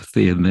high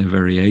empathy and they're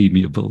very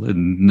amiable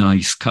and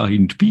nice,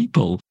 kind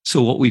people.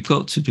 So what we've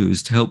got to do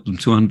is to help them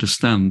to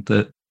understand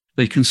that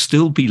they can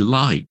still be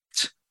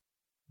liked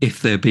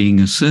if they're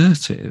being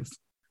assertive.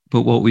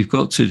 But what we've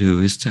got to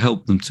do is to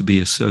help them to be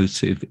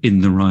assertive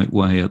in the right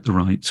way at the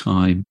right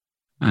time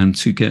and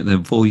to get their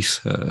voice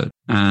heard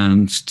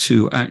and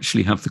to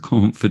actually have the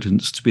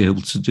confidence to be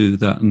able to do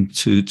that and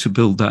to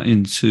build that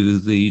into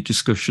the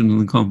discussion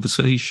and the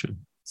conversation.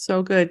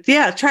 So good.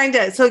 Yeah,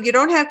 so you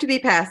don't have to be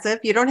passive.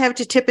 You don't have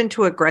to tip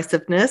into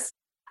aggressiveness.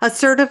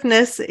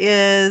 Assertiveness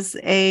is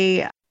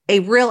a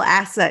real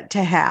asset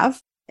to have.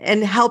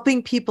 And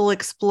helping people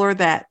explore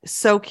that,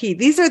 so key.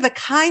 These are the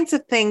kinds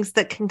of things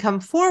that can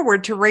come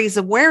forward to raise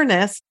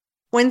awareness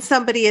when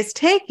somebody is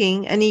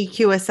taking an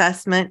EQ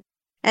assessment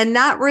and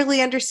not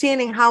really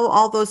understanding how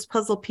all those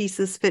puzzle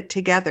pieces fit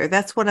together.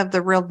 That's one of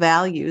the real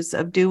values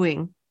of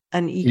doing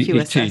an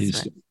EQ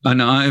assessment. Is.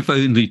 And I've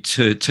only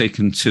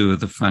taken two of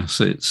the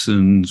facets,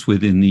 and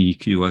within the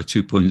EQI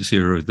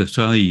 2.0 that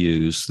I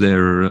use,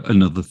 there are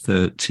another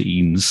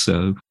 13.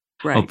 So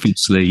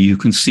Obviously you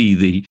can see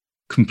the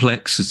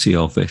complexity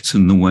of it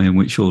and the way in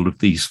which all of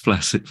these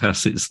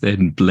facets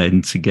then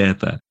blend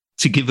together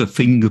to give a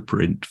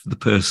fingerprint for the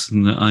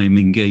person that I'm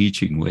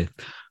engaging with.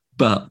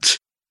 But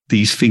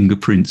these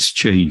fingerprints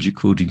change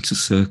according to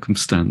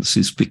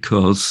circumstances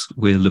because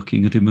we're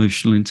looking at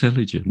emotional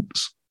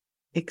intelligence.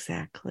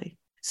 Exactly.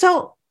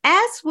 So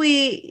as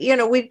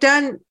we've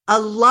done a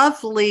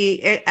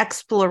lovely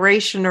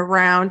exploration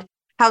around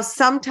how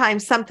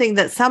sometimes something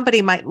that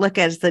somebody might look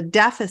at as a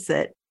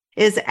deficit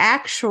is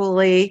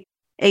actually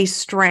a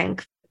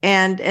strength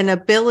and an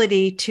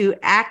ability to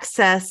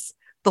access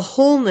the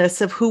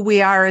wholeness of who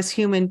we are as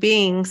human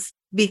beings,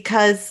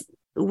 because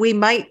we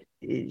might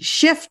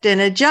shift and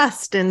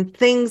adjust and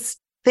things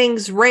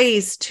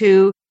raise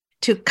to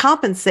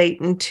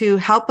compensate and to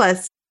help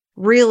us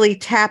really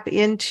tap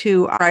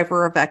into our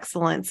driver of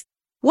excellence.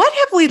 What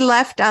have we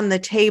left on the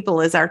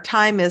table as our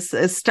time is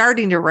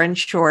starting to run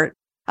short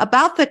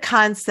about the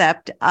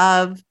concept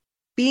of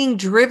being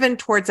driven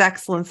towards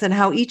excellence and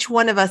how each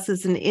one of us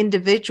is an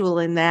individual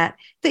in that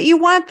you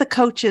want the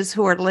coaches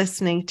who are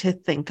listening to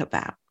think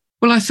about?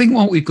 Well, I think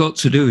what we've got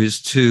to do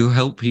is to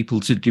help people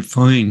to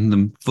define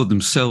them for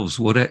themselves,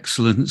 what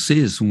excellence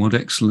is and what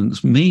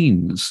excellence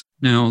means.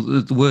 Now,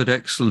 the word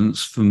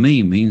excellence for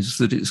me means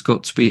that it's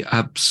got to be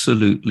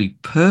absolutely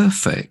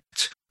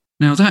perfect.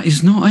 Now, that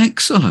is not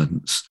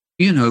excellence.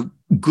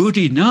 Good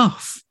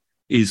enough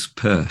is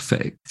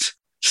perfect.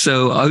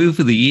 So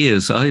over the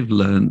years, I've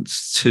learned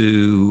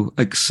to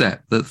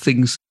accept that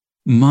things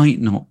might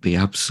not be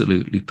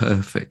absolutely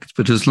perfect,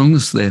 but as long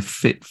as they're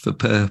fit for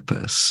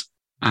purpose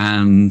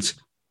and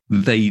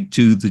they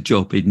do the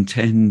job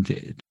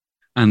intended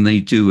and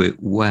they do it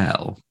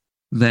well,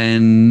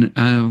 then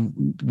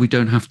we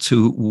don't have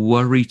to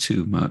worry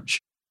too much.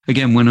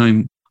 Again,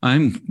 when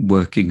I'm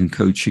working and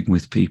coaching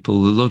with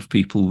people, a lot of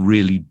people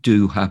really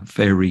do have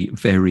very,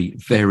 very,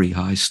 very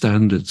high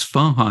standards,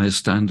 far higher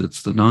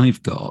standards than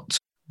I've got.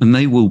 And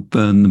they will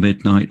burn the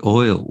midnight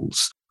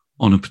oils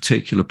on a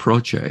particular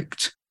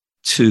project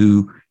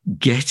to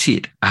get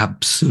it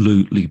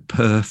absolutely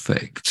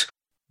perfect,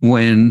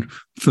 when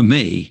for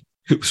me,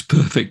 it was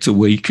perfect a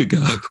week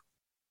ago.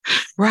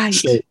 Right.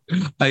 So,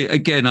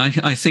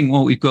 I think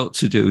what we've got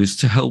to do is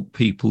to help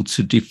people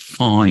to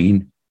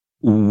define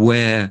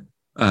where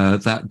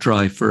that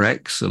drive for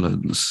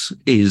excellence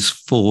is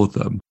for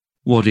them,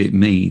 what it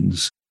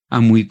means.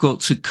 And we've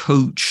got to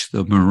coach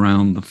them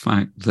around the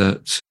fact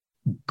that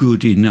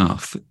good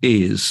enough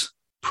is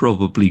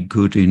probably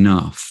good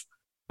enough,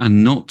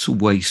 and not to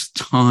waste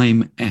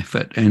time,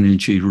 effort,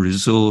 energy,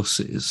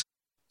 resources,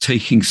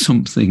 taking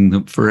something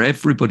that for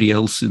everybody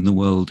else in the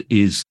world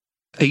is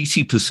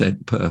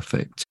 80%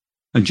 perfect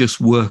and just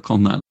work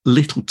on that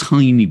little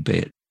tiny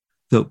bit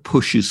that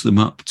pushes them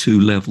up 2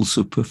 levels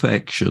of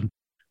perfection,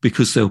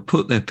 because they'll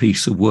put their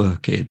piece of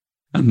work in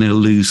and they'll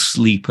lose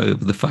sleep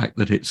over the fact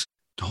that it's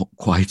not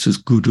quite as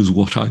good as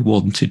what I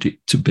wanted it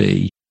to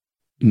be.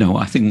 No,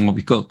 I think what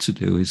we've got to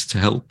do is to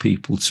help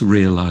people to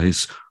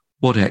realize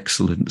what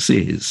excellence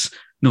is,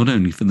 not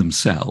only for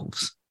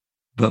themselves,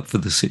 but for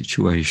the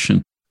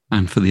situation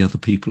and for the other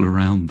people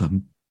around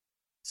them.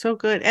 So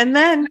good. And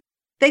then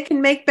they can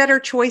make better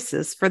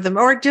choices for them,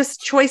 or just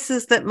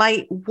choices that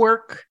might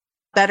work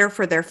better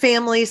for their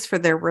families, for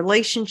their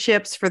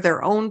relationships, for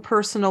their own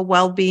personal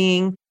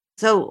well-being.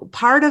 So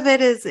part of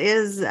it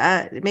is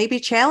maybe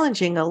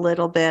challenging a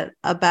little bit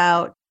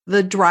about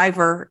the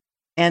driver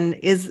and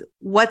is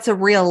what's a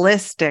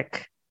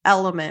realistic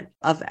element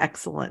of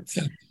excellence.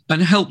 Yeah.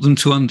 And help them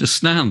to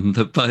understand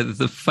that by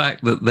the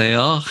fact that they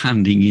are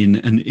handing in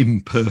an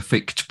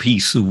imperfect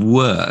piece of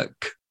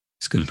work,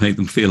 it's going to make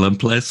them feel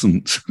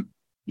unpleasant.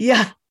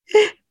 Yeah.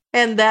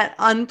 And that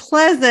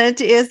unpleasant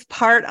is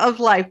part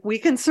of life. We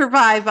can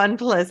survive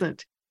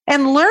unpleasant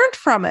and learn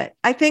from it.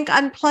 I think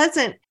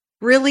unpleasant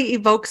really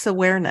evokes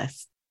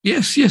awareness.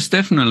 Yes,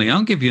 definitely.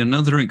 I'll give you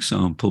another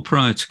example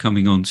prior to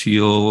coming onto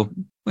your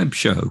web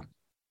show.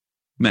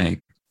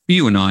 Meg,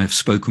 you and I have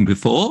spoken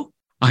before.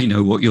 I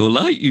know what you're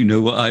like. You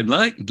know what I'm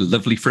like.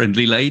 Lovely,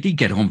 friendly lady.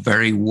 Get on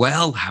very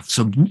well. Have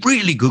some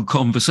really good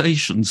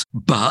conversations.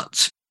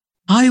 But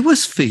I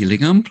was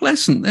feeling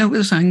unpleasant. There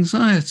was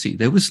anxiety.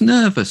 There was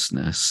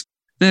nervousness.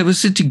 There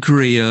was a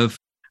degree of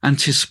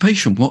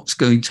anticipation. What's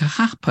going to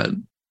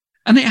happen?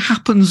 And it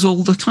happens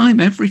all the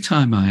time. Every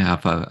time I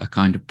have a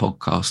kind of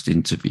podcast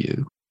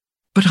interview.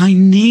 But I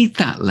need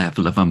that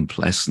level of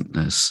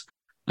unpleasantness.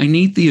 I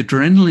need the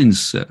adrenaline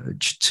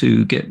surge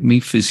to get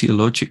me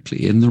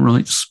physiologically in the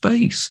right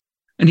space.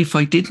 And if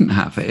I didn't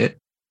have it,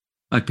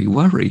 I'd be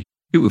worried.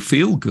 It would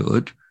feel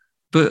good,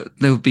 but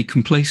there would be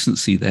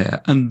complacency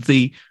there. And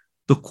the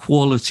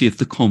quality of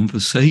the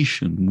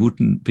conversation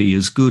wouldn't be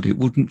as good. It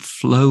wouldn't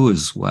flow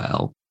as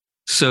well.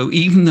 So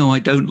even though I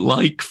don't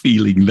like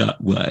feeling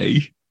that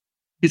way,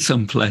 it's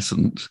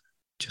unpleasant.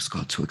 Just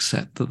got to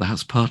accept that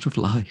that's part of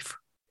life.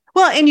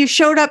 Well, and you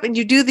showed up and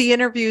you do the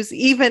interviews,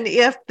 even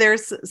if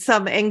there's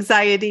some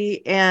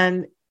anxiety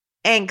and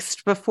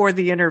angst before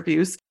the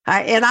interviews.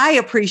 And I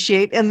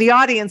appreciate, and the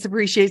audience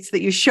appreciates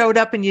that you showed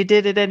up and you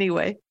did it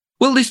anyway.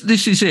 Well,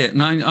 this is it.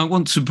 And I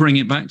want to bring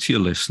it back to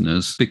your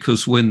listeners,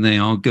 because when they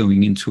are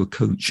going into a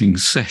coaching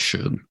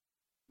session,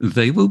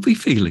 they will be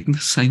feeling the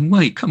same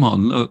way. Come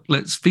on, look,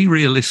 let's be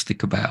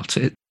realistic about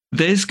it.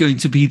 There's going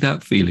to be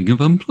that feeling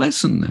of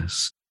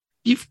unpleasantness.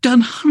 You've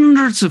done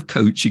hundreds of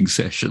coaching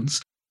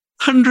sessions,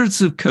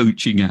 hundreds of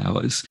coaching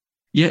hours,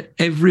 yet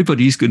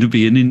everybody's going to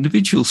be an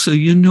individual. So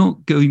you're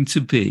not going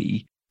to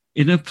be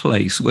in a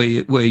place where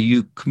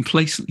you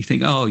complacently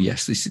think, oh,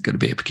 yes, this is going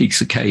to be a piece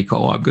of cake.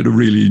 Oh, I'm going to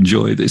really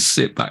enjoy this,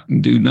 sit back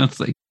and do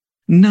nothing.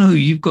 No,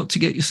 you've got to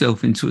get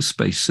yourself into a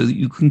space so that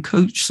you can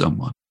coach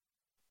someone.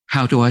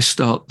 How do I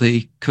start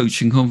the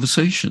coaching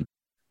conversation?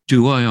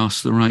 Do I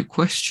ask the right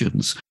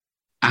questions?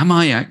 Am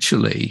I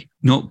actually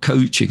not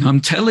coaching?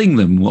 I'm telling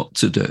them what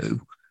to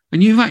do.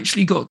 And you've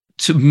actually got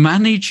to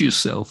manage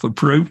yourself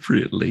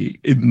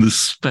appropriately in the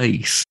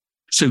space.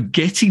 So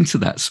getting to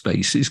that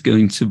space is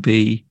going to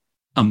be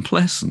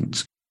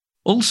unpleasant.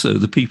 Also,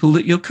 the people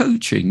that you're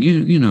coaching,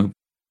 you know,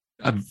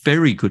 a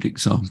very good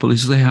example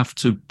is they have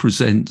to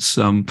present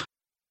some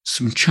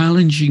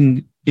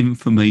challenging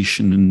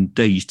information and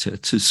data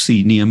to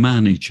senior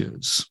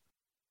managers.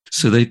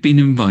 So they've been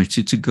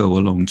invited to go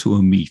along to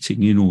a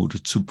meeting in order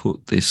to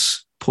put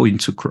this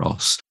point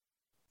across.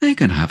 They're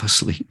going to have a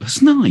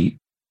sleepless night.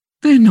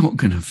 They're not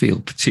going to feel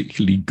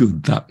particularly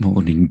good that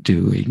morning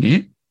doing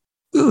it.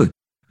 Good.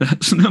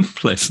 That's an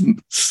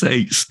unpleasant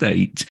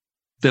state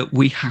that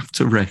we have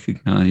to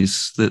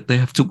recognize that they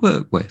have to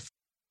work with.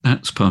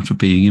 That's part of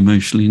being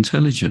emotionally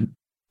intelligent.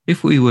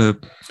 If we were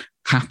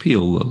happy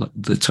all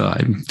the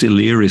time,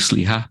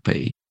 deliriously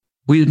happy,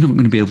 we're not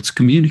going to be able to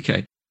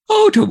communicate.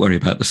 Oh, don't worry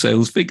about the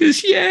sales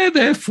figures. Yeah,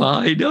 they're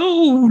fine.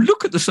 Oh,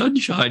 look at the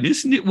sunshine.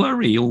 Isn't it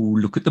worry? Oh,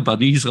 look at the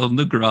bunnies on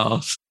the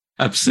grass.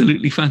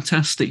 Absolutely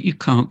fantastic. You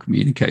can't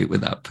communicate with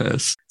that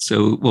person.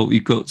 So what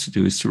we've got to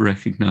do is to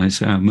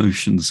recognize our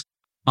emotions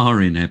are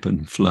in ebb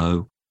and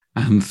flow.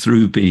 And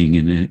through being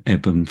in an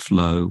ebb and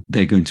flow,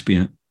 they're going to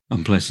be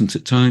unpleasant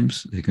at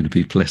times. They're going to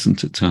be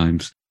pleasant at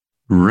times.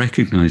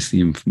 Recognize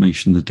the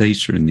information, the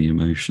data and the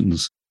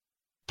emotions.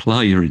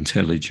 Apply your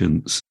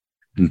intelligence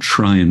and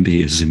try and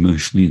be as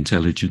emotionally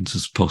intelligent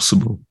as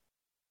possible.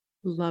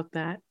 Love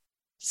that.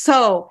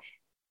 So,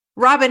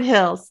 Robin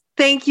Hills,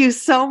 thank you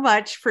so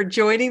much for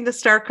joining the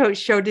Star Coach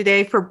Show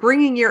today, for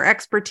bringing your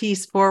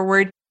expertise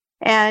forward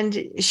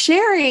and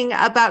sharing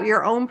about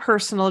your own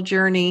personal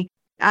journey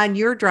on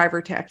your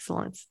driver to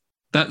excellence.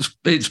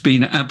 It's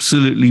been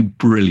absolutely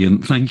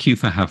brilliant. Thank you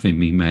for having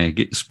me, Meg.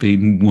 It's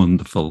been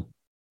wonderful.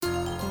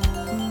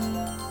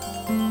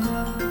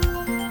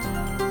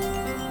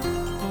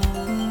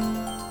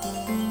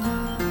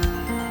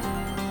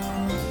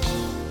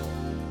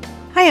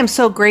 I am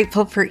so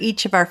grateful for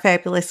each of our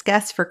fabulous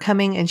guests for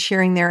coming and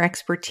sharing their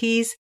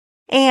expertise.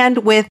 And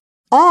with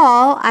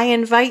all, I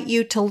invite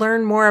you to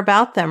learn more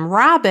about them.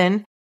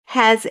 Robin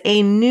has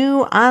a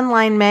new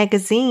online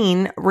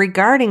magazine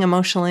regarding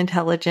emotional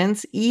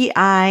intelligence,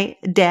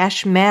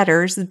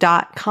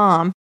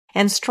 ei-matters.com,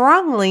 and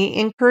strongly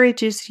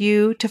encourages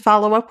you to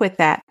follow up with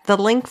that. The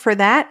link for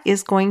that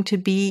is going to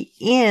be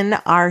in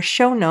our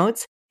show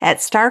notes at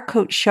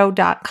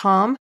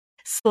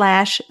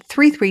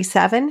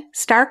starcoachshow.com/337,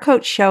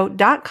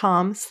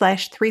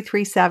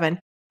 starcoachshow.com/337.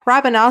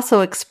 Robin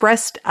also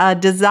expressed a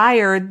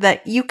desire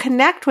that you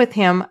connect with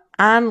him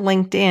on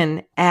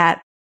LinkedIn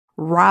at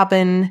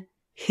Robin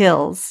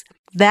Hills.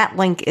 That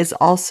link is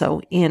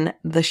also in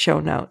the show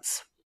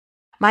notes.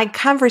 My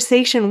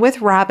conversation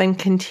with Robin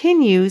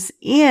continues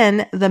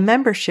in the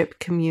membership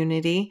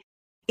community.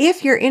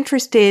 If you're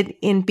interested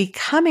in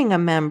becoming a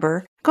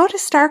member, go to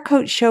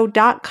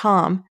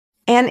starcoachshow.com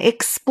and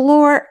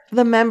explore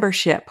the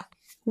membership.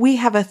 We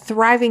have a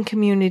thriving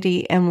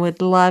community and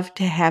would love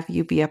to have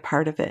you be a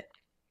part of it.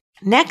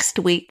 Next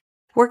week,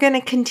 we're going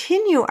to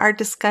continue our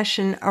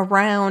discussion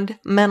around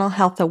mental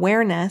health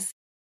awareness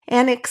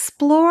and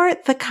explore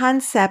the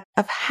concept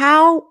of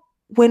how,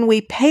 when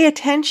we pay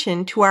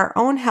attention to our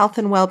own health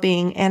and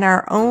well-being and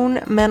our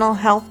own mental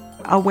health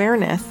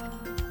awareness,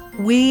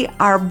 we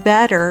are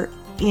better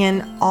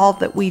in all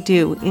that we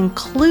do,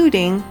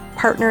 including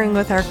partnering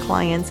with our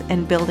clients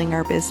and building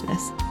our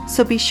business.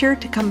 So be sure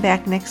to come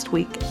back next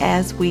week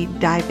as we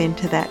dive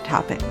into that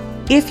topic.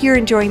 If you're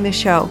enjoying the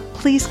show,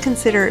 please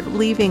consider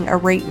leaving a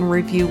rate and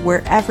review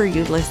wherever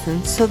you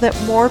listen so that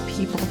more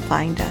people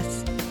find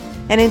us.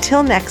 And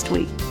until next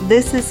week,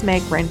 this is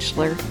Meg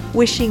Rentschler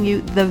wishing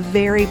you the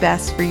very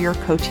best for your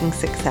coaching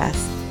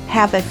success.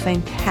 Have a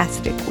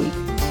fantastic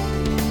week.